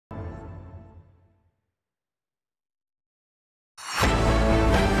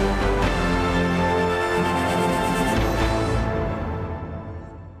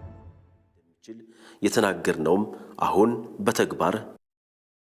እንደሚችል የተናገርነውም አሁን በተግባር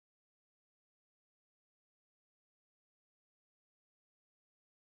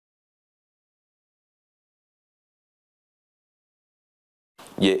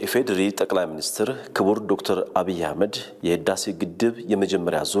የኢፌዴሪ ጠቅላይ ሚኒስትር ክቡር ዶክተር አብይ አህመድ የህዳሴ ግድብ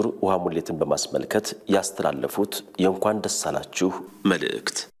የመጀመሪያ ዙር ውሃ ሙሌትን በማስመልከት ያስተላለፉት የእንኳን ደስ አላችሁ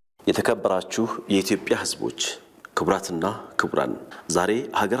መልእክት። የተከበራችሁ የኢትዮጵያ ህዝቦች ክቡራትና ክቡራን፣ ዛሬ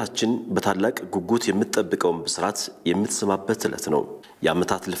ሀገራችን በታላቅ ጉጉት የምትጠብቀውን ብስራት የምትሰማበት ዕለት ነው።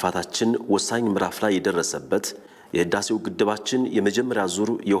 የዓመታት ልፋታችን ወሳኝ ምዕራፍ ላይ የደረሰበት የህዳሴው ግድባችን የመጀመሪያ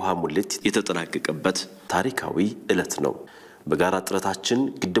ዙር የውሃ ሙሌት የተጠናቀቀበት ታሪካዊ ዕለት ነው። በጋራ ጥረታችን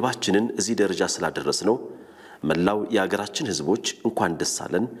ግድባችንን እዚህ ደረጃ ስላደረስነው መላው የሀገራችን ህዝቦች እንኳን ደስ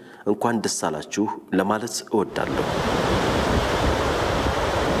አለን፣ እንኳን ደስ አላችሁ ለማለት እወዳለሁ።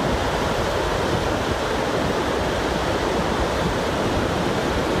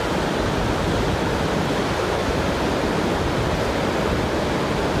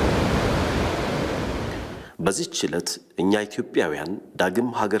 በዚህች ዕለት እኛ ኢትዮጵያውያን ዳግም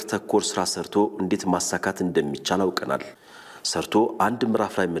ሀገር ተኮር ስራ ሰርቶ እንዴት ማሳካት እንደሚቻል አውቀናል። ሰርቶ አንድ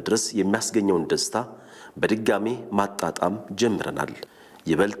ምዕራፍ ላይ መድረስ የሚያስገኘውን ደስታ በድጋሜ ማጣጣም ጀምረናል።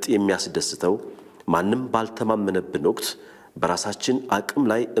 ይበልጥ የሚያስደስተው ማንም ባልተማመነብን ወቅት በራሳችን አቅም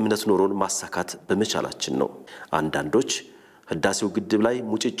ላይ እምነት ኖሮን ማሳካት በመቻላችን ነው። አንዳንዶች ህዳሴው ግድብ ላይ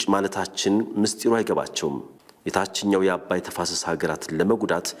ሙጭጭ ማለታችን ምስጢሩ አይገባቸውም። የታችኛው የአባይ ተፋሰስ ሀገራትን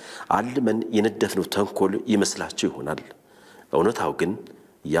ለመጉዳት አልመን የነደፍነው ተንኮል ይመስላቸው ይሆናል። እውነታው ግን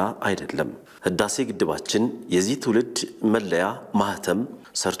ያ አይደለም። ህዳሴ ግድባችን የዚህ ትውልድ መለያ ማህተም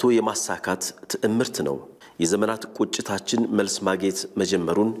ሰርቶ የማሳካት ትዕምርት ነው። የዘመናት ቁጭታችን መልስ ማግኘት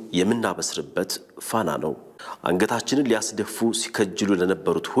መጀመሩን የምናበስርበት ፋና ነው። አንገታችንን ሊያስደፉ ሲከጅሉ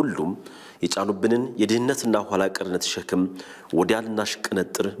ለነበሩት ሁሉም የጫኑብንን የድህነትና ኋላ ቀርነት ሸክም ወዲያ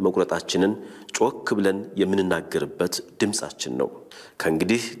ልናሽቀነጥር መቁረጣችንን ጮክ ብለን የምንናገርበት ድምጻችን ነው።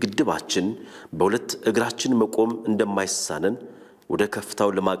 ከእንግዲህ ግድባችን በሁለት እግራችን መቆም እንደማይሳነን ወደ ከፍታው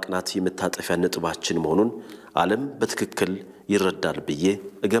ለማቅናት የመታጠፊያ ነጥባችን መሆኑን ዓለም በትክክል ይረዳል ብዬ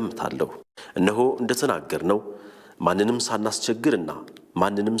እገምታለሁ። እነሆ እንደተናገርነው ማንንም ሳናስቸግርና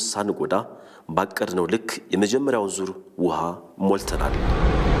ማንንም ሳንጎዳ ባቀድነው ልክ የመጀመሪያውን ዙር ውሃ ሞልተናል።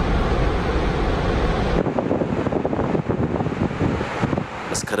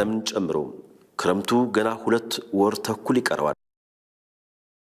 መስከረምን ጨምሮ ክረምቱ ገና 2 ወር ተኩል ይቀረዋል።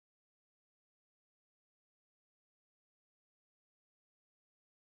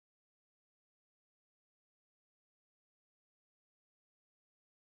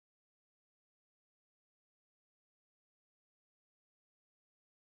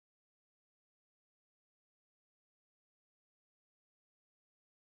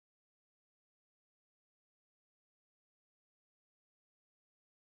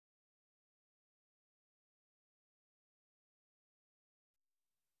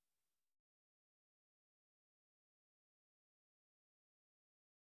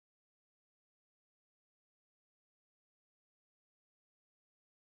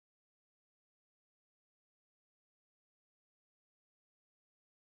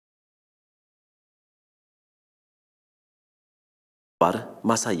 ባር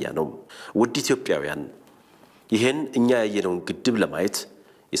ማሳያ ነው። ውድ ኢትዮጵያውያን፣ ይሄን እኛ ያየነውን ግድብ ለማየት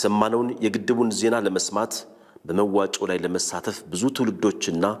የሰማነውን የግድቡን ዜና ለመስማት በመዋጮ ላይ ለመሳተፍ ብዙ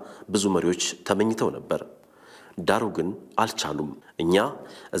ትውልዶችና ብዙ መሪዎች ተመኝተው ነበር። ዳሩ ግን አልቻሉም። እኛ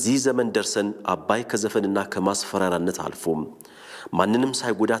እዚህ ዘመን ደርሰን አባይ ከዘፈንና ከማስፈራራነት አልፎም ማንንም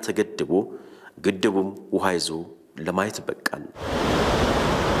ሳይጎዳ ተገድቦ ግድቡም ውሃ ይዞ ለማየት በቃን።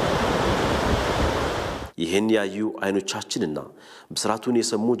 ይሄን ያዩ አይኖቻችንና ብስራቱን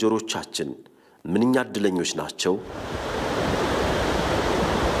የሰሙ ጆሮቻችን ምንኛ እድለኞች ናቸው።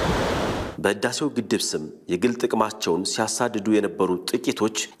 በህዳሴው ግድብ ስም የግል ጥቅማቸውን ሲያሳድዱ የነበሩ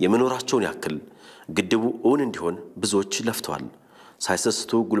ጥቂቶች የመኖራቸውን ያክል ግድቡ እውን እንዲሆን ብዙዎች ለፍተዋል።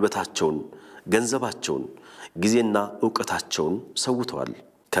 ሳይሰስቱ ጉልበታቸውን፣ ገንዘባቸውን፣ ጊዜና ዕውቀታቸውን ሰውተዋል።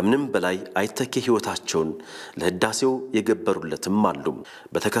 ከምንም በላይ አይተኬ ህይወታቸውን ለህዳሴው የገበሩለትም አሉ።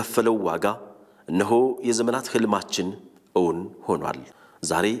 በተከፈለው ዋጋ እነሆ የዘመናት ህልማችን እውን ሆኗል።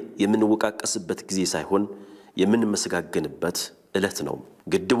 ዛሬ የምንወቃቀስበት ጊዜ ሳይሆን የምንመሰጋገንበት ዕለት ነው።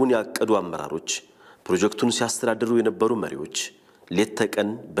 ግድቡን ያቀዱ አመራሮች፣ ፕሮጀክቱን ሲያስተዳድሩ የነበሩ መሪዎች፣ ሌት ተቀን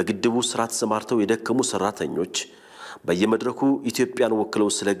በግድቡ ስራ ተሰማርተው የደከሙ ሰራተኞች፣ በየመድረኩ ኢትዮጵያን ወክለው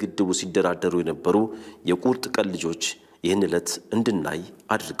ስለ ግድቡ ሲደራደሩ የነበሩ የቁርጥ ቀን ልጆች ይህን ዕለት እንድናይ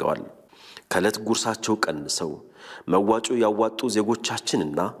አድርገዋል። ከዕለት ጉርሳቸው ቀንሰው መዋጮ ያዋጡ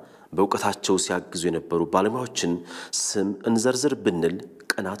ዜጎቻችንና በእውቀታቸው ሲያግዙ የነበሩ ባለሙያዎችን ስም እንዘርዝር ብንል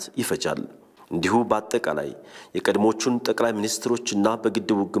ቀናት ይፈጃል። እንዲሁ በአጠቃላይ የቀድሞቹን ጠቅላይ ሚኒስትሮችና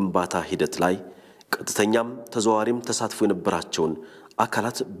በግድቡ ግንባታ ሂደት ላይ ቀጥተኛም ተዘዋዋሪም ተሳትፎ የነበራቸውን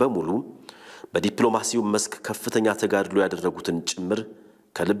አካላት በሙሉ በዲፕሎማሲው መስክ ከፍተኛ ተጋድሎ ያደረጉትን ጭምር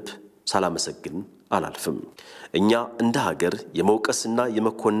ከልብ ሳላመሰግን አላልፍም። እኛ እንደ ሀገር የመውቀስና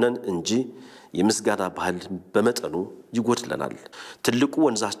የመኮነን እንጂ የምስጋና ባህል በመጠኑ ይጎድለናል። ትልቁ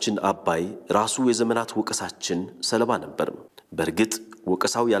ወንዛችን አባይ ራሱ የዘመናት ወቀሳችን ሰለባ ነበር። በእርግጥ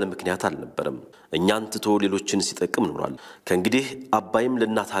ወቀሳው ያለ ምክንያት አልነበረም። እኛን ትቶ ሌሎችን ሲጠቅም ኖሯል። ከእንግዲህ አባይም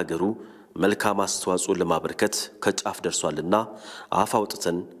ለእናት ሀገሩ መልካም አስተዋጽኦ ለማበርከት ከጫፍ ደርሷልና አፍ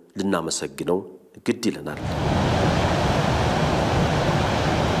አውጥተን ልናመሰግነው ግድ ይለናል።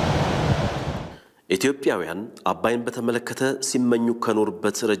 ኢትዮጵያውያን አባይን በተመለከተ ሲመኙ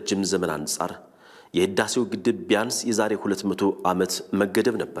ከኖርበት ረጅም ዘመን አንጻር የህዳሴው ግድብ ቢያንስ የዛሬ 200 ዓመት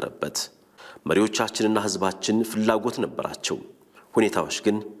መገደብ ነበረበት። መሪዎቻችንና ህዝባችን ፍላጎት ነበራቸው። ሁኔታዎች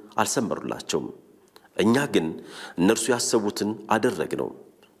ግን አልሰመሩላቸውም። እኛ ግን እነርሱ ያሰቡትን አደረግነው፣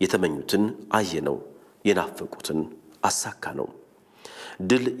 የተመኙትን አየነው፣ የናፈቁትን አሳካነው።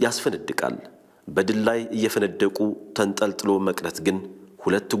 ድል ያስፈነድቃል። በድል ላይ እየፈነደቁ ተንጠልጥሎ መቅረት ግን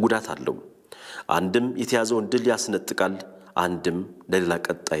ሁለት ጉዳት አለው። አንድም የተያዘውን ድል ያስነጥቃል፣ አንድም ለሌላ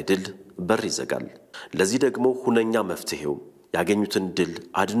ቀጣይ ድል በር ይዘጋል። ለዚህ ደግሞ ሁነኛ መፍትሄው ያገኙትን ድል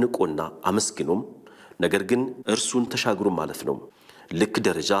አድንቆና አመስግኖም ነገር ግን እርሱን ተሻግሮ ማለፍ ነው። ልክ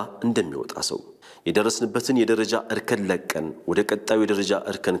ደረጃ እንደሚወጣ ሰው የደረስንበትን የደረጃ እርከን ለቀን ወደ ቀጣዩ የደረጃ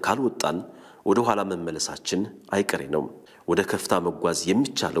እርከን ካልወጣን ወደ ኋላ መመለሳችን አይቀሬ ነው። ወደ ከፍታ መጓዝ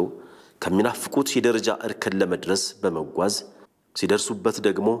የሚቻለው ከሚናፍቁት የደረጃ እርከን ለመድረስ በመጓዝ ሲደርሱበት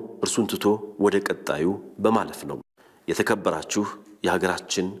ደግሞ እርሱን ትቶ ወደ ቀጣዩ በማለፍ ነው። የተከበራችሁ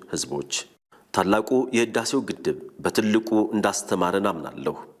የሀገራችን ህዝቦች ታላቁ የህዳሴው ግድብ በትልቁ እንዳስተማረን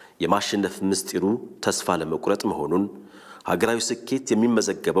አምናለሁ። የማሸነፍ ምስጢሩ ተስፋ ለመቁረጥ መሆኑን፣ ሀገራዊ ስኬት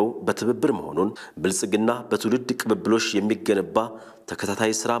የሚመዘገበው በትብብር መሆኑን፣ ብልጽግና በትውልድ ቅብብሎሽ የሚገነባ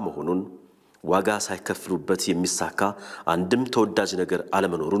ተከታታይ ሥራ መሆኑን፣ ዋጋ ሳይከፍሉበት የሚሳካ አንድም ተወዳጅ ነገር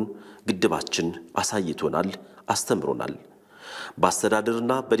አለመኖሩን ግድባችን አሳይቶናል፣ አስተምሮናል።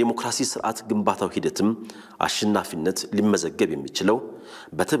 በአስተዳደርና በዲሞክራሲ ስርዓት ግንባታው ሂደትም አሸናፊነት ሊመዘገብ የሚችለው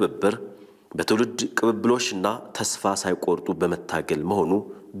በትብብር በትውልድ ቅብብሎሽና ተስፋ ሳይቆርጡ በመታገል መሆኑ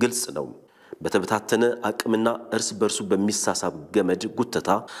ግልጽ ነው። በተበታተነ አቅምና እርስ በርሱ በሚሳሳብ ገመድ ጉተታ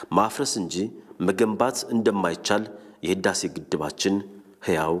ማፍረስ እንጂ መገንባት እንደማይቻል የህዳሴ ግድባችን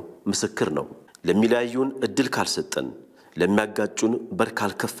ሕያው ምስክር ነው። ለሚለያዩን እድል ካልሰጠን፣ ለሚያጋጩን በር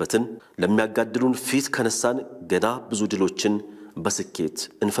ካልከፈትን፣ ለሚያጋድሉን ፊት ከነሳን ገና ብዙ ድሎችን በስኬት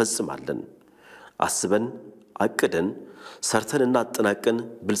እንፈጽማለን። አስበን አቅደን ሰርተንና አጠናቀን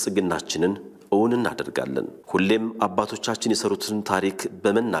ብልጽግናችንን እውን እናደርጋለን። ሁሌም አባቶቻችን የሰሩትን ታሪክ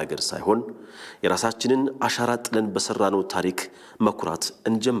በመናገር ሳይሆን የራሳችንን አሻራ ጥለን በሰራነው ታሪክ መኩራት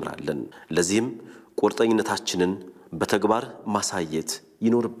እንጀምራለን። ለዚህም ቁርጠኝነታችንን በተግባር ማሳየት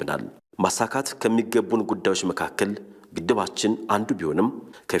ይኖርብናል። ማሳካት ከሚገቡን ጉዳዮች መካከል ግድባችን አንዱ ቢሆንም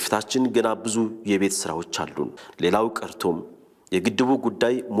ከፊታችን ገና ብዙ የቤት ስራዎች አሉን። ሌላው ቀርቶም የግድቡ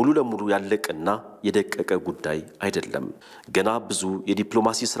ጉዳይ ሙሉ ለሙሉ ያለቀና የደቀቀ ጉዳይ አይደለም። ገና ብዙ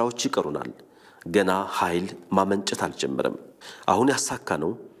የዲፕሎማሲ ስራዎች ይቀሩናል። ገና ኃይል ማመንጨት አልጀመረም። አሁን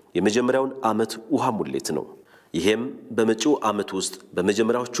ያሳካነው የመጀመሪያውን ዓመት ውሃ ሙሌት ነው። ይሄም በመጪው ዓመት ውስጥ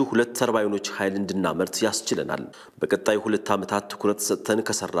በመጀመሪያዎቹ 2 ተርባይኖች ኃይል እንድናመርት ያስችለናል። በቀጣዩ 2 ዓመታት ትኩረት ሰጥተን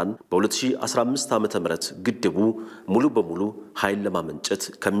ከሰራን በ2015 ዓ.ም ግድቡ ሙሉ በሙሉ ኃይል ለማመንጨት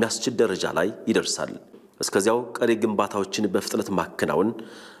ከሚያስችል ደረጃ ላይ ይደርሳል። እስከዚያው ቀሪ ግንባታዎችን በፍጥነት ማከናወን፣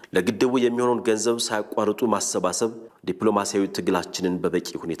 ለግድቡ የሚሆነውን ገንዘብ ሳያቋርጡ ማሰባሰብ፣ ዲፕሎማሲያዊ ትግላችንን በበቂ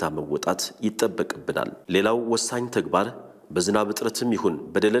ሁኔታ መወጣት ይጠበቅብናል። ሌላው ወሳኝ ተግባር በዝናብ እጥረትም ይሁን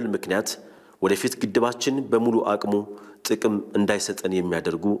በደለል ምክንያት ወደፊት ግድባችን በሙሉ አቅሙ ጥቅም እንዳይሰጠን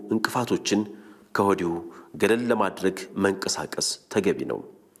የሚያደርጉ እንቅፋቶችን ከወዲሁ ገለል ለማድረግ መንቀሳቀስ ተገቢ ነው።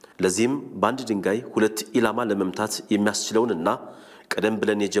 ለዚህም በአንድ ድንጋይ 2 ኢላማ ለመምታት የሚያስችለውንና ቀደም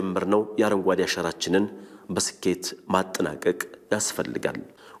ብለን የጀመርነው የአረንጓዴ አሻራችንን በስኬት ማጠናቀቅ ያስፈልጋል።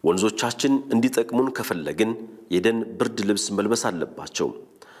 ወንዞቻችን እንዲጠቅሙን ከፈለግን የደን ብርድ ልብስ መልበስ አለባቸው።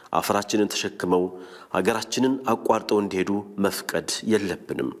 አፈራችንን ተሸክመው ሀገራችንን አቋርጠው እንዲሄዱ መፍቀድ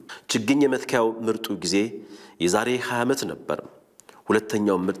የለብንም። ችግኝ የመትከያው ምርጡ ጊዜ የዛሬ 20 ዓመት ነበር።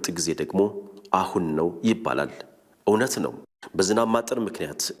 ሁለተኛው ምርጥ ጊዜ ደግሞ አሁን ነው ይባላል። እውነት ነው። በዝናብ ማጠር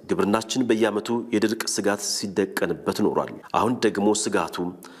ምክንያት ግብርናችን በየዓመቱ የድርቅ ስጋት ሲደቀንበት ኖሯል። አሁን ደግሞ ስጋቱ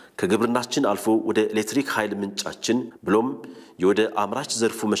ከግብርናችን አልፎ ወደ ኤሌክትሪክ ኃይል ምንጫችን ብሎም የወደ አምራች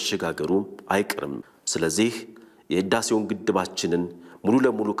ዘርፉ መሸጋገሩ አይቀርም። ስለዚህ የህዳሴውን ግድባችንን ሙሉ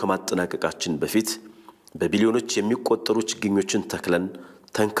ለሙሉ ከማጠናቀቃችን በፊት በቢሊዮኖች የሚቆጠሩ ችግኞችን ተክለን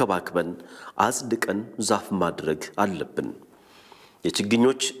ተንከባክበን አጽድቀን ዛፍ ማድረግ አለብን።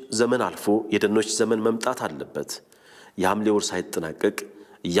 የችግኞች ዘመን አልፎ የደኖች ዘመን መምጣት አለበት። የሐምሌ ወር ሳይጠናቀቅ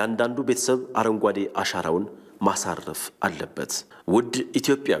እያንዳንዱ ቤተሰብ አረንጓዴ አሻራውን ማሳረፍ አለበት። ውድ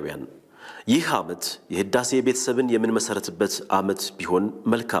ኢትዮጵያውያን ይህ ዓመት የህዳሴ ቤተሰብን የምንመሰረትበት ዓመት ቢሆን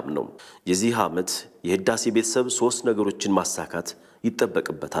መልካም ነው። የዚህ ዓመት የህዳሴ ቤተሰብ 3 ነገሮችን ማሳካት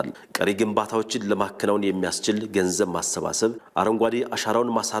ይጠበቅበታል። ቀሪ ግንባታዎችን ለማከናወን የሚያስችል ገንዘብ ማሰባሰብ፣ አረንጓዴ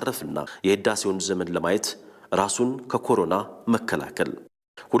አሻራውን ማሳረፍና የህዳሴውን ዘመን ለማየት ራሱን ከኮሮና መከላከል።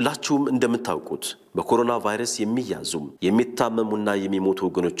 ሁላችሁም እንደምታውቁት በኮሮና ቫይረስ የሚያዙ የሚታመሙና የሚሞቱ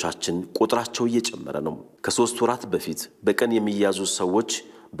ወገኖቻችን ቁጥራቸው እየጨመረ ነው። ከ3 ወራት በፊት በቀን የሚያዙ ሰዎች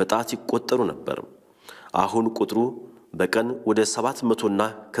በጣት ይቆጠሩ ነበር። አሁን ቁጥሩ በቀን ወደ 700ና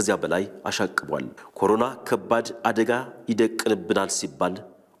ከዚያ በላይ አሻቅቧል። ኮሮና ከባድ አደጋ ይደቅንብናል ሲባል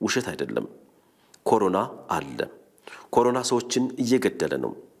ውሸት አይደለም። ኮሮና አለ። ኮሮና ሰዎችን እየገደለ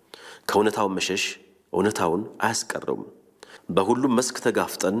ነው። ከእውነታው መሸሽ እውነታውን አያስቀረውም። በሁሉም መስክ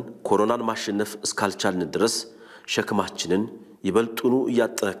ተጋፍጠን ኮሮናን ማሸነፍ እስካልቻልን ድረስ ሸክማችንን ይበልጡኑ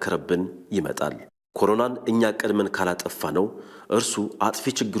እያጠነከረብን ይመጣል። ኮሮናን እኛ ቀድመን ካላጠፋ ነው እርሱ አጥፊ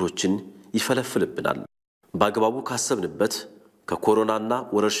ችግሮችን ይፈለፍልብናል። በአግባቡ ካሰብንበት ከኮሮናና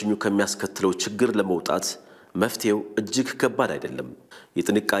ወረርሽኙ ከሚያስከትለው ችግር ለመውጣት መፍትሄው እጅግ ከባድ አይደለም።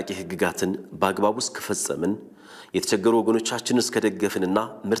 የጥንቃቄ ህግጋትን በአግባቡ እስከፈጸምን የተቸገሩ ወገኖቻችንን እስከደገፍንና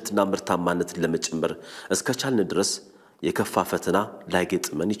ምርትና ምርታማነትን ለመጨመር እስከቻልን ድረስ የከፋ ፈተና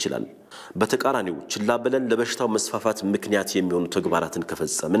ላይገጥመን ይችላል። በተቃራኒው ችላ ብለን ለበሽታው መስፋፋት ምክንያት የሚሆኑ ተግባራትን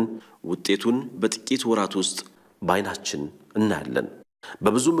ከፈጸምን ውጤቱን በጥቂት ወራት ውስጥ ባይናችን እናያለን።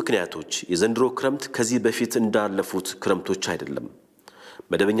 በብዙ ምክንያቶች የዘንድሮ ክረምት ከዚህ በፊት እንዳለፉት ክረምቶች አይደለም።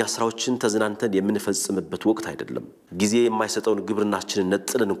 መደበኛ ስራዎችን ተዝናንተን የምንፈጽምበት ወቅት አይደለም። ጊዜ የማይሰጠውን ግብርናችንን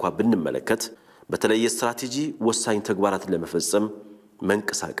ነጥለን እንኳን ብንመለከት በተለየ ስትራቴጂ ወሳኝ ተግባራትን ለመፈጸም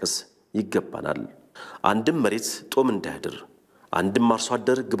መንቀሳቀስ ይገባናል። አንድም መሬት ጦም እንዳያድር፣ አንድም አርሶ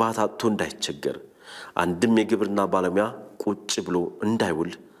አደር ግብዓት አጥቶ እንዳይቸገር፣ አንድም የግብርና ባለሙያ ቁጭ ብሎ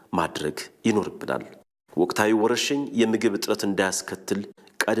እንዳይውል ማድረግ ይኖርብናል። ወቅታዊ ወረርሽኝ የምግብ እጥረት እንዳያስከትል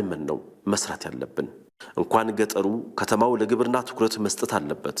ቀድመን ነው መስራት ያለብን። እንኳን ገጠሩ ከተማው ለግብርና ትኩረት መስጠት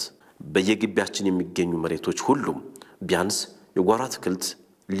አለበት። በየግቢያችን የሚገኙ መሬቶች ሁሉም ቢያንስ የጓሮ አትክልት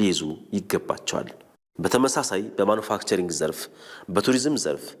ሊይዙ ይገባቸዋል። በተመሳሳይ በማኑፋክቸሪንግ ዘርፍ፣ በቱሪዝም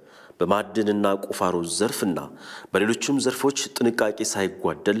ዘርፍ፣ በማዕድንና ቁፋሮ ዘርፍና በሌሎችም ዘርፎች ጥንቃቄ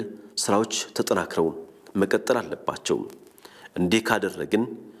ሳይጓደል ስራዎች ተጠናክረው መቀጠል አለባቸው። እንዲህ ካደረግን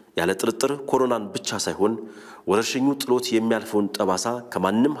ያለ ጥርጥር ኮሮናን ብቻ ሳይሆን ወረርሽኙ ጥሎት የሚያልፈውን ጠባሳ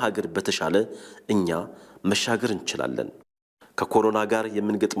ከማንም ሀገር በተሻለ እኛ መሻገር እንችላለን። ከኮሮና ጋር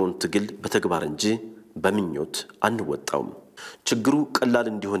የምንገጥመውን ትግል በተግባር እንጂ በምኞት አንወጣውም። ችግሩ ቀላል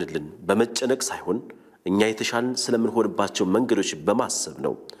እንዲሆንልን በመጨነቅ ሳይሆን እኛ የተሻለን ስለምንሆንባቸው መንገዶች በማሰብ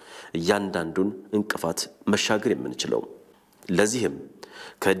ነው እያንዳንዱን እንቅፋት መሻገር የምንችለው። ለዚህም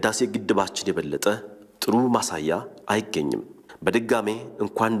ከህዳሴ ግድባችን የበለጠ ጥሩ ማሳያ አይገኝም። በድጋሜ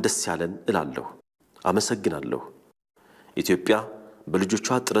እንኳን ደስ ያለን እላለሁ። አመሰግናለሁ። ኢትዮጵያ በልጆቿ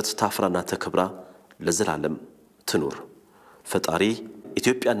ጥረት ታፍራና ተከብራ ለዘላለም ትኑር። ፈጣሪ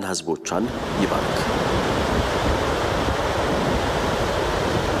ኢትዮጵያና ህዝቦቿን ይባርክ።